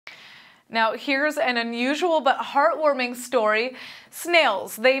Now, here's an unusual but heartwarming story.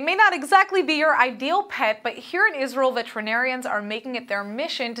 Snails. They may not exactly be your ideal pet, but here in Israel, veterinarians are making it their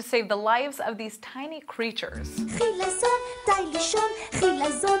mission to save the lives of these tiny creatures.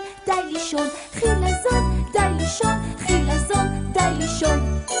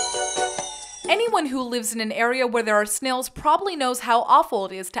 Anyone who lives in an area where there are snails probably knows how awful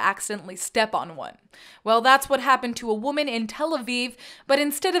it is to accidentally step on one. Well, that's what happened to a woman in Tel Aviv, but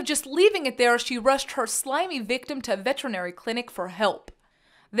instead of just leaving it there, she rushed her slimy victim to a veterinary clinic for help.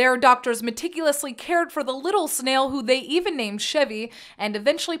 Their doctors meticulously cared for the little snail, who they even named Chevy, and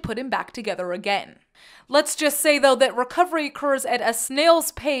eventually put him back together again. Let's just say, though, that recovery occurs at a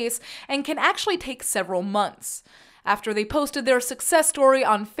snail's pace and can actually take several months. After they posted their success story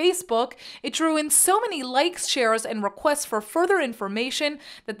on Facebook, it drew in so many likes, shares, and requests for further information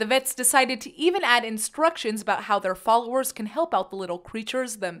that the vets decided to even add instructions about how their followers can help out the little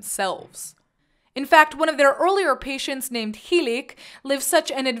creatures themselves. In fact, one of their earlier patients, named Hilik, lives such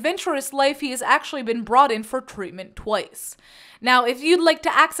an adventurous life he has actually been brought in for treatment twice. Now, if you'd like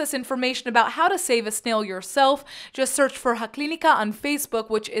to access information about how to save a snail yourself, just search for haclinica on Facebook,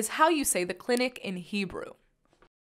 which is how you say the clinic in Hebrew.